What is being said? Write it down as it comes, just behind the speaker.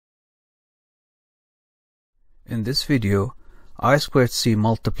In this video, I2C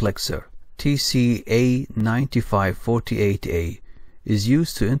Multiplexer TCA9548A is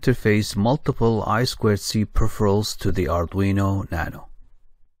used to interface multiple I2C peripherals to the Arduino Nano.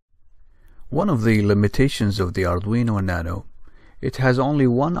 One of the limitations of the Arduino Nano, it has only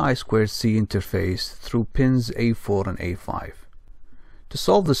one I2C interface through pins A4 and A5. To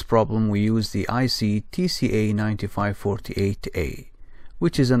solve this problem, we use the IC TCA9548A,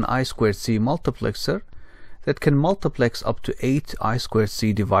 which is an I2C multiplexer that can multiplex up to 8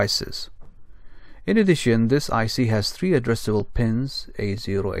 I2C devices. In addition, this IC has 3 addressable pins,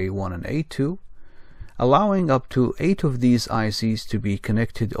 A0, A1, and A2, allowing up to 8 of these ICs to be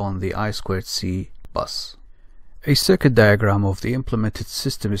connected on the I2C bus. A circuit diagram of the implemented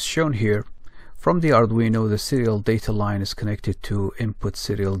system is shown here. From the Arduino, the serial data line is connected to input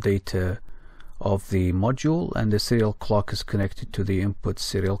serial data of the module, and the serial clock is connected to the input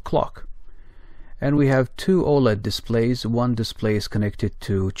serial clock. And we have 2 OLED displays. One display is connected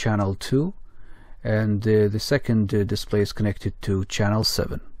to channel 2, and the second display is connected to channel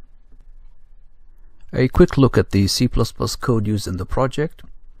 7. A quick look at the C++ code used in the project.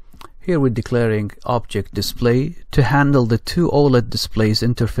 Here we're declaring object display to handle the 2 OLED displays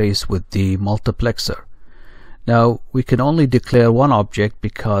interface with the multiplexer. Now we can only declare one object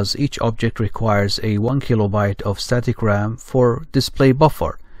because each object requires a 1 kilobyte of static RAM for display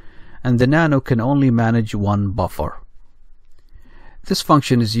buffer, and the Nano can only manage one buffer. This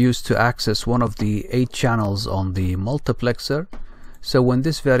function is used to access one of the 8 channels on the multiplexer. So when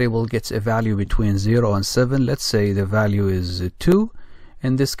this variable gets a value between 0 and 7, let's say the value is 2,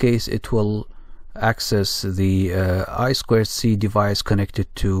 in this case it will access the I2C device connected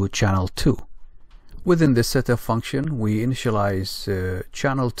to channel 2. Within this setup function, we initialize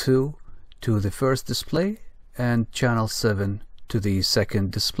channel 2 to the first display and channel 7 to the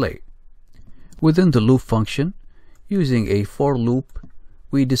second display. Within the loop function, using a for loop,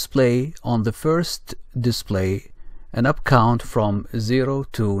 we display on the first display an up count from 0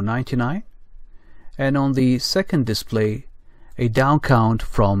 to 99, and on the second display a down count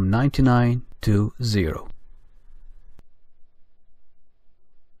from 99 to 0.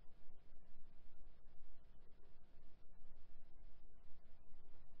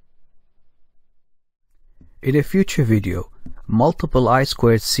 In a future video, multiple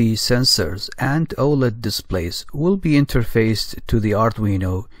I2C sensors and OLED displays will be interfaced to the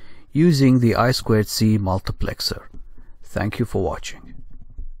Arduino using the I2C multiplexer. Thank you for watching.